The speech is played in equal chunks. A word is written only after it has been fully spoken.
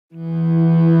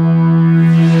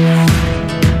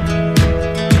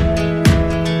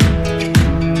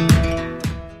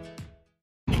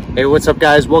Hey, what's up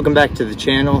guys? Welcome back to the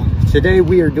channel. Today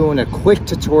we are doing a quick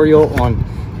tutorial on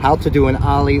how to do an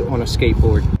ollie on a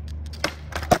skateboard.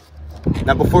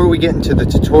 Now before we get into the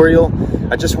tutorial,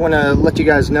 I just want to let you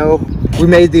guys know we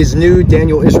made these new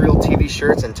Daniel Israel TV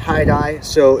shirts in tie-dye.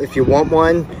 So if you want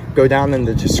one, go down in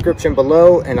the description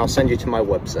below and I'll send you to my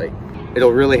website.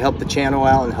 It'll really help the channel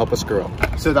out and help us grow.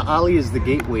 So the ollie is the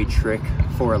gateway trick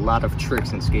for a lot of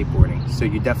tricks in skateboarding. So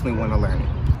you definitely want to learn it.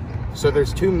 So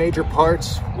there's two major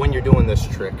parts when you're doing this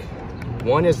trick.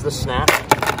 One is the snap,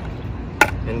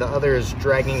 and the other is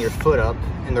dragging your foot up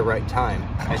in the right time.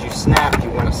 As you snap, you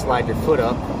want to slide your foot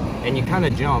up, and you kind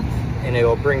of jump, and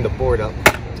it'll bring the board up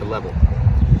to level.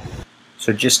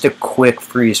 So just a quick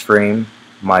freeze frame.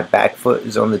 My back foot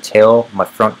is on the tail, my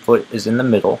front foot is in the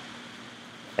middle.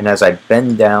 And as I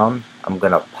bend down, I'm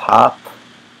going to pop,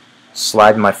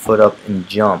 slide my foot up, and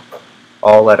jump,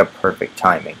 all at a perfect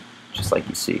timing, just like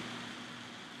you see.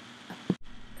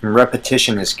 And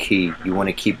repetition is key. You want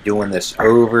to keep doing this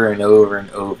over and over and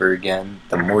over again.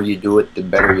 The more you do it, the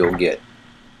better you'll get.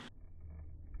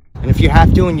 And if you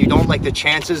have to and you don't like the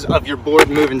chances of your board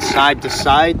moving side to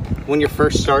side when you're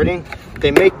first starting, they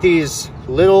make these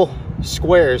little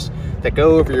squares that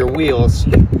go over your wheels.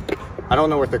 I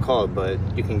don't know what they're called, but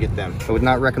you can get them. I would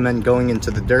not recommend going into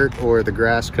the dirt or the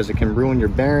grass because it can ruin your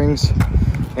bearings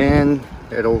and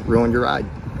it'll ruin your ride.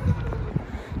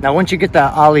 Now once you get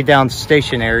that ollie down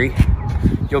stationary,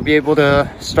 you'll be able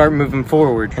to start moving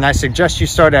forward. And I suggest you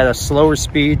start at a slower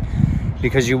speed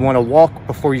because you want to walk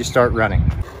before you start running.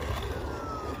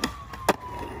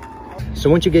 So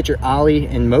once you get your ollie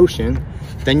in motion,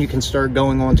 then you can start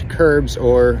going onto curbs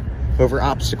or over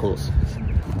obstacles.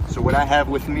 So what I have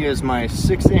with me is my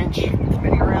 6-inch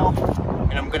mini rail,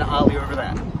 and I'm gonna ollie over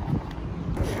that.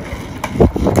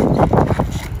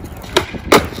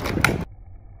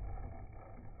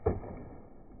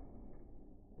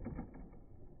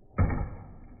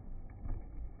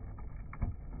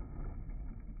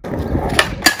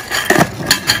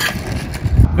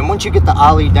 And once you get the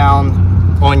ollie down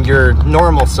on your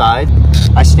normal side,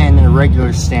 I stand in a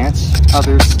regular stance,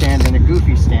 others stand in a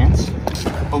goofy stance.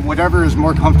 But whatever is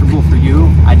more comfortable for you,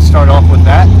 I'd start off with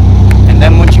that. And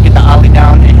then once you get the ollie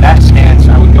down in that stance,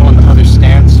 I would go in the other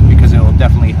stance because it will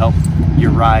definitely help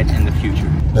your ride in the future.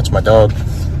 That's my dog.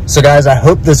 So guys, I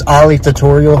hope this ollie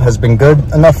tutorial has been good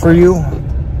enough for you.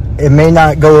 It may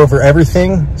not go over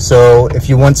everything, so if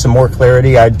you want some more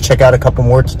clarity, I'd check out a couple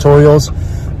more tutorials.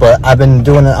 But I've been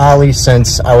doing an ollie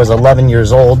since I was 11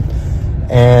 years old.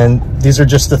 And these are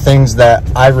just the things that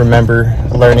I remember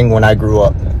learning when I grew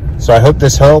up. So I hope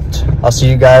this helped. I'll see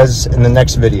you guys in the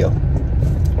next video.